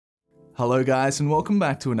Hello guys and welcome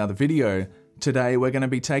back to another video. Today we're going to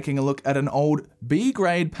be taking a look at an old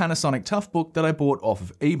B-grade Panasonic Toughbook that I bought off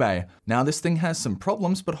of eBay. Now this thing has some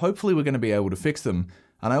problems, but hopefully we're going to be able to fix them.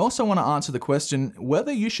 And I also want to answer the question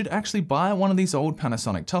whether you should actually buy one of these old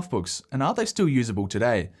Panasonic Toughbooks, and are they still usable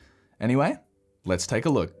today? Anyway, let's take a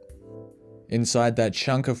look. Inside that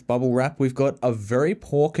chunk of bubble wrap we've got a very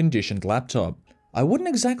poor conditioned laptop. I wouldn't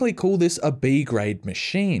exactly call this a B-grade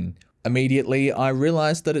machine. Immediately, I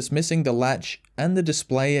realized that it's missing the latch and the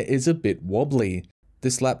display is a bit wobbly.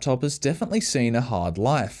 This laptop has definitely seen a hard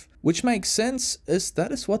life, which makes sense as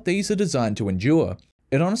that is what these are designed to endure.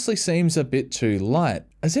 It honestly seems a bit too light,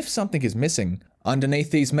 as if something is missing. Underneath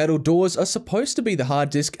these metal doors are supposed to be the hard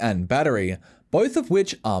disk and battery, both of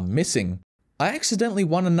which are missing. I accidentally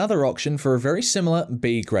won another auction for a very similar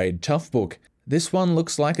B-grade Toughbook. This one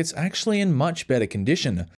looks like it's actually in much better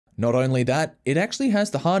condition. Not only that, it actually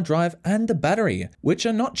has the hard drive and the battery, which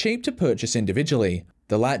are not cheap to purchase individually.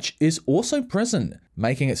 The latch is also present,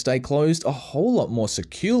 making it stay closed a whole lot more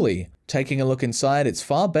securely. Taking a look inside, it's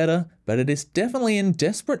far better, but it is definitely in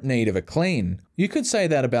desperate need of a clean. You could say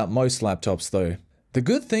that about most laptops though. The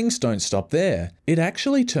good things don't stop there. It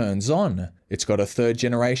actually turns on. It's got a 3rd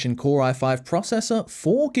generation Core i5 processor,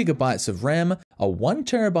 4GB of RAM, a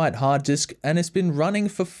 1TB hard disk, and it's been running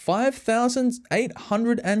for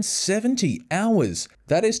 5,870 hours.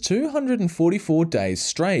 That is 244 days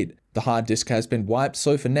straight. The hard disk has been wiped,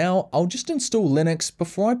 so for now, I'll just install Linux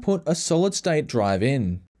before I put a solid state drive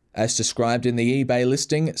in. As described in the eBay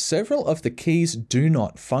listing, several of the keys do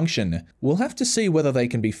not function. We'll have to see whether they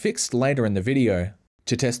can be fixed later in the video.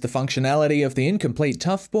 To test the functionality of the incomplete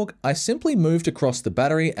Toughbook, I simply moved across the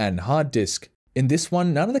battery and hard disk. In this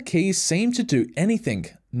one, none of the keys seem to do anything,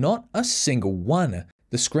 not a single one.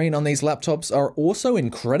 The screen on these laptops are also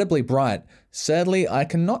incredibly bright. Sadly, I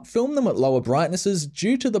cannot film them at lower brightnesses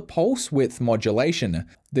due to the pulse width modulation.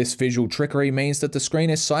 This visual trickery means that the screen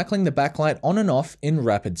is cycling the backlight on and off in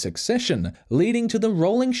rapid succession, leading to the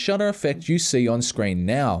rolling shutter effect you see on screen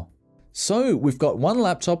now. So we've got one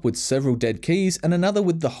laptop with several dead keys and another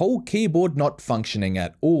with the whole keyboard not functioning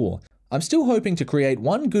at all. I'm still hoping to create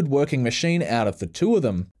one good working machine out of the two of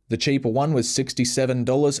them. The cheaper one was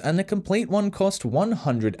 $67 and the complete one cost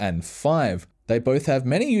 $105. They both have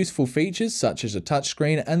many useful features such as a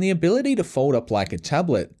touchscreen and the ability to fold up like a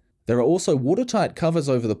tablet. There are also watertight covers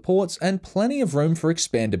over the ports and plenty of room for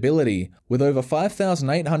expandability. With over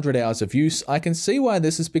 5,800 hours of use, I can see why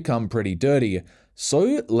this has become pretty dirty.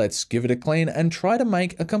 So let's give it a clean and try to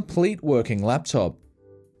make a complete working laptop.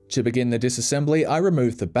 To begin the disassembly, I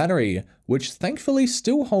removed the battery, which thankfully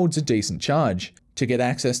still holds a decent charge. To get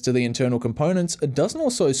access to the internal components, a dozen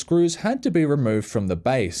or so screws had to be removed from the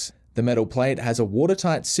base. The metal plate has a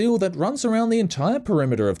watertight seal that runs around the entire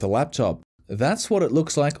perimeter of the laptop. That's what it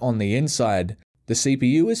looks like on the inside. The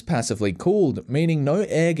CPU is passively cooled, meaning no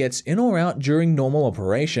air gets in or out during normal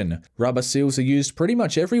operation. Rubber seals are used pretty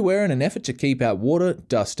much everywhere in an effort to keep out water,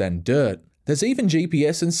 dust, and dirt. There's even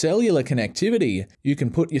GPS and cellular connectivity. You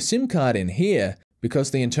can put your SIM card in here.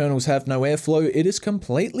 Because the internals have no airflow, it is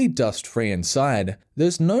completely dust-free inside.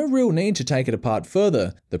 There's no real need to take it apart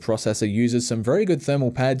further. The processor uses some very good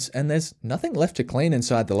thermal pads, and there's nothing left to clean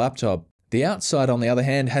inside the laptop. The outside, on the other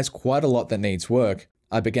hand, has quite a lot that needs work.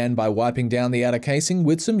 I began by wiping down the outer casing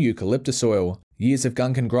with some eucalyptus oil. Years of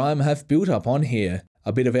gunk and grime have built up on here.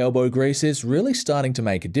 A bit of elbow grease is really starting to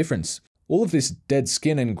make a difference. All of this dead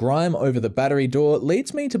skin and grime over the battery door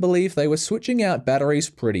leads me to believe they were switching out batteries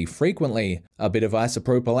pretty frequently. A bit of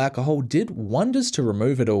isopropyl alcohol did wonders to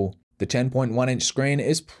remove it all. The 10.1-inch screen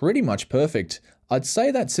is pretty much perfect. I'd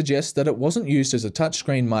say that suggests that it wasn't used as a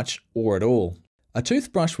touchscreen much or at all. A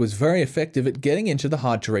toothbrush was very effective at getting into the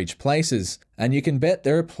hard-to-reach places, and you can bet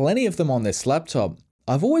there are plenty of them on this laptop.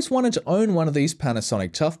 I've always wanted to own one of these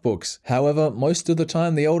Panasonic Toughbooks. However, most of the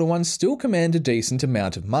time the older ones still command a decent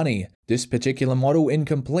amount of money. This particular model in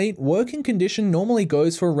complete working condition normally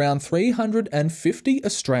goes for around 350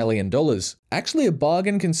 Australian dollars. Actually a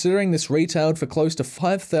bargain considering this retailed for close to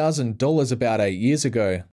 $5,000 about 8 years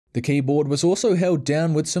ago. The keyboard was also held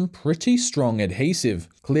down with some pretty strong adhesive.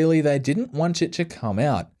 Clearly they didn't want it to come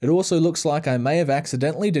out. It also looks like I may have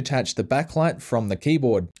accidentally detached the backlight from the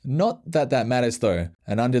keyboard. Not that that matters though.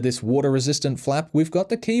 And under this water-resistant flap, we've got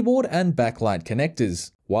the keyboard and backlight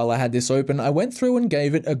connectors. While I had this open, I went through and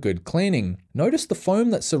gave it a good cleaning. Notice the foam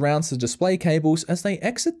that surrounds the display cables as they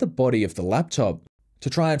exit the body of the laptop. To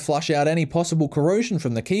try and flush out any possible corrosion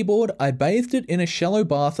from the keyboard, I bathed it in a shallow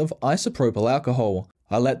bath of isopropyl alcohol.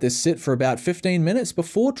 I let this sit for about 15 minutes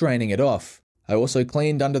before draining it off. I also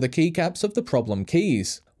cleaned under the keycaps of the problem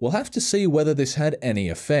keys. We'll have to see whether this had any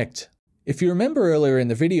effect. If you remember earlier in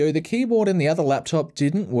the video, the keyboard in the other laptop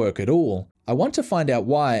didn't work at all. I want to find out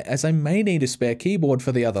why, as I may need a spare keyboard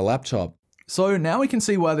for the other laptop. So now we can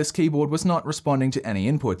see why this keyboard was not responding to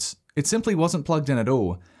any inputs. It simply wasn't plugged in at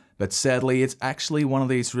all. But sadly, it's actually one of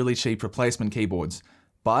these really cheap replacement keyboards.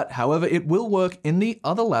 But however, it will work in the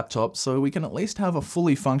other laptop, so we can at least have a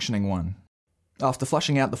fully functioning one. After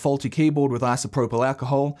flushing out the faulty keyboard with isopropyl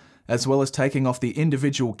alcohol, as well as taking off the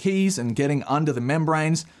individual keys and getting under the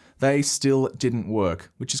membranes, they still didn't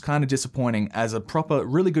work, which is kind of disappointing, as a proper,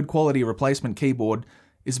 really good quality replacement keyboard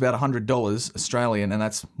is about $100 Australian, and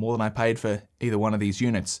that's more than I paid for either one of these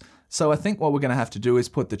units. So I think what we're going to have to do is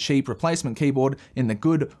put the cheap replacement keyboard in the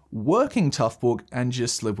good working Toughbook and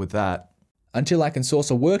just live with that. Until I can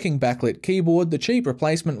source a working backlit keyboard, the cheap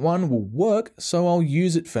replacement one will work, so I'll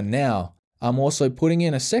use it for now. I'm also putting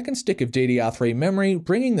in a second stick of DDR3 memory,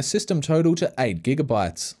 bringing the system total to 8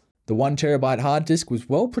 GB. The 1TB hard disk was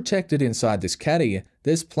well protected inside this caddy.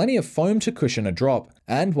 There's plenty of foam to cushion a drop,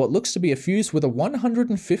 and what looks to be a fuse with a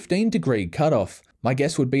 115-degree cutoff. My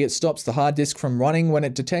guess would be it stops the hard disk from running when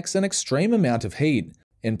it detects an extreme amount of heat.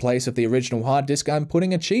 In place of the original hard disk, I'm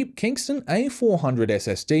putting a cheap Kingston A400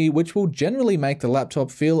 SSD, which will generally make the laptop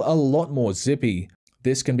feel a lot more zippy.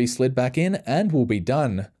 This can be slid back in and will be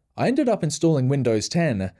done. I ended up installing Windows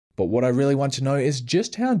 10, but what I really want to know is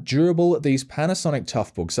just how durable these Panasonic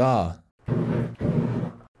Toughbooks are.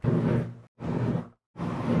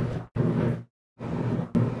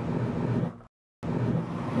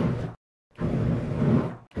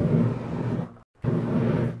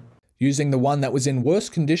 Using the one that was in worse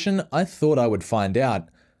condition, I thought I would find out.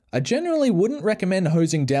 I generally wouldn't recommend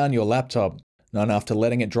hosing down your laptop. Not after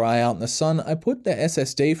letting it dry out in the sun, I put the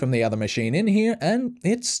SSD from the other machine in here and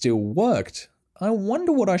it still worked. I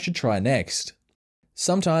wonder what I should try next.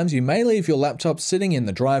 Sometimes you may leave your laptop sitting in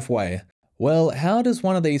the driveway. Well, how does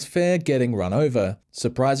one of these fare getting run over?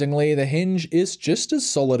 Surprisingly, the hinge is just as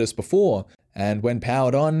solid as before, and when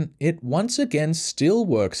powered on, it once again still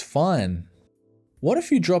works fine. What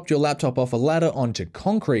if you dropped your laptop off a ladder onto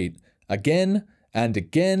concrete? Again, and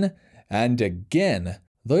again, and again.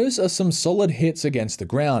 Those are some solid hits against the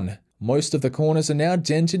ground. Most of the corners are now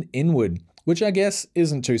dented inward, which I guess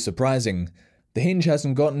isn't too surprising. The hinge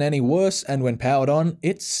hasn't gotten any worse, and when powered on,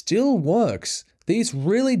 it still works. These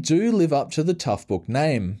really do live up to the Toughbook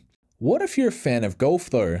name. What if you're a fan of golf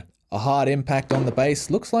though? A hard impact on the base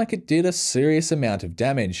looks like it did a serious amount of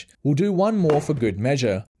damage. We'll do one more for good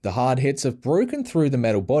measure. The hard hits have broken through the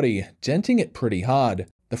metal body, denting it pretty hard.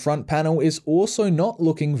 The front panel is also not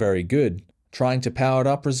looking very good. Trying to power it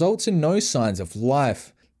up results in no signs of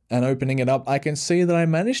life. And opening it up, I can see that I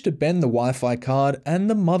managed to bend the Wi-Fi card and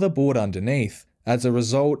the motherboard underneath. As a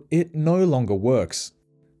result, it no longer works.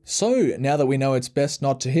 So, now that we know it's best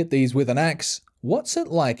not to hit these with an axe, what's it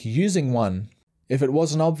like using one? If it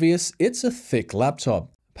wasn't obvious, it's a thick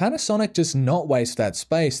laptop. Panasonic does not waste that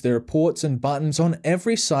space. There are ports and buttons on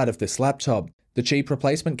every side of this laptop. The cheap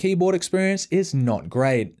replacement keyboard experience is not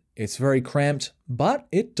great. It's very cramped, but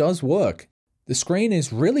it does work. The screen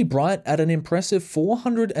is really bright at an impressive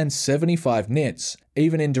 475 nits.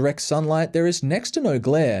 Even in direct sunlight, there is next to no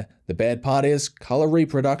glare. The bad part is, color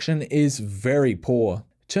reproduction is very poor.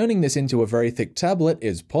 Turning this into a very thick tablet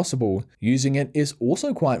is possible. Using it is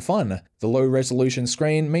also quite fun. The low resolution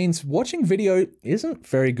screen means watching video isn't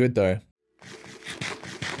very good though.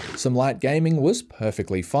 Some light gaming was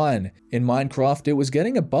perfectly fine. In Minecraft, it was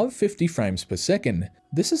getting above 50 frames per second.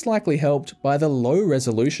 This is likely helped by the low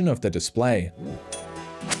resolution of the display.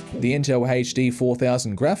 The Intel HD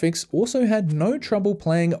 4000 graphics also had no trouble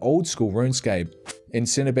playing old school RuneScape. In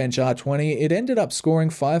Cinebench R20, it ended up scoring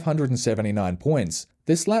 579 points.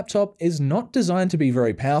 This laptop is not designed to be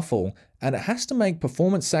very powerful, and it has to make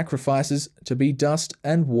performance sacrifices to be dust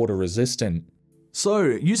and water resistant. So,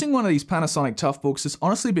 using one of these Panasonic Toughbooks has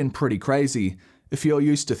honestly been pretty crazy. If you're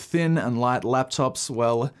used to thin and light laptops,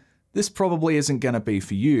 well, this probably isn't going to be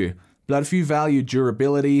for you. But if you value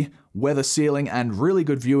durability, weather sealing, and really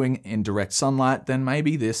good viewing in direct sunlight, then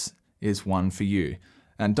maybe this is one for you.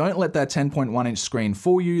 And don't let that 10.1-inch screen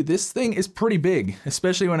fool you, this thing is pretty big,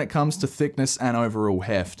 especially when it comes to thickness and overall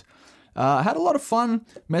heft. I had a lot of fun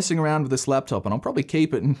messing around with this laptop, and I'll probably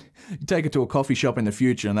keep it and take it to a coffee shop in the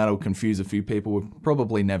future, and that'll confuse a few people who've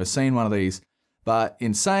probably never seen one of these. But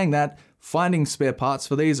in saying that, finding spare parts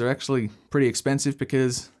for these are actually pretty expensive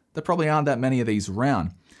because there probably aren't that many of these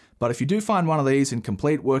around. But if you do find one of these in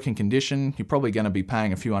complete working condition, you're probably going to be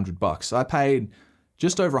paying a few $100. I paid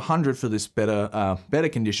just over $100 for this better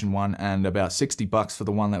condition one, and about $60 for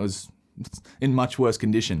the one that was in much worse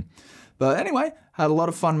condition. But anyway, had a lot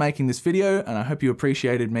of fun making this video, and I hope you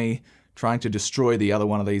appreciated me trying to destroy the other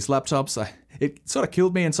one of these laptops. It sort of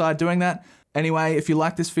killed me inside doing that. Anyway, if you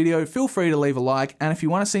like this video, feel free to leave a like, and if you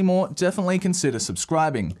want to see more, definitely consider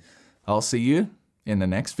subscribing. I'll see you in the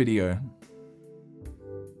next video.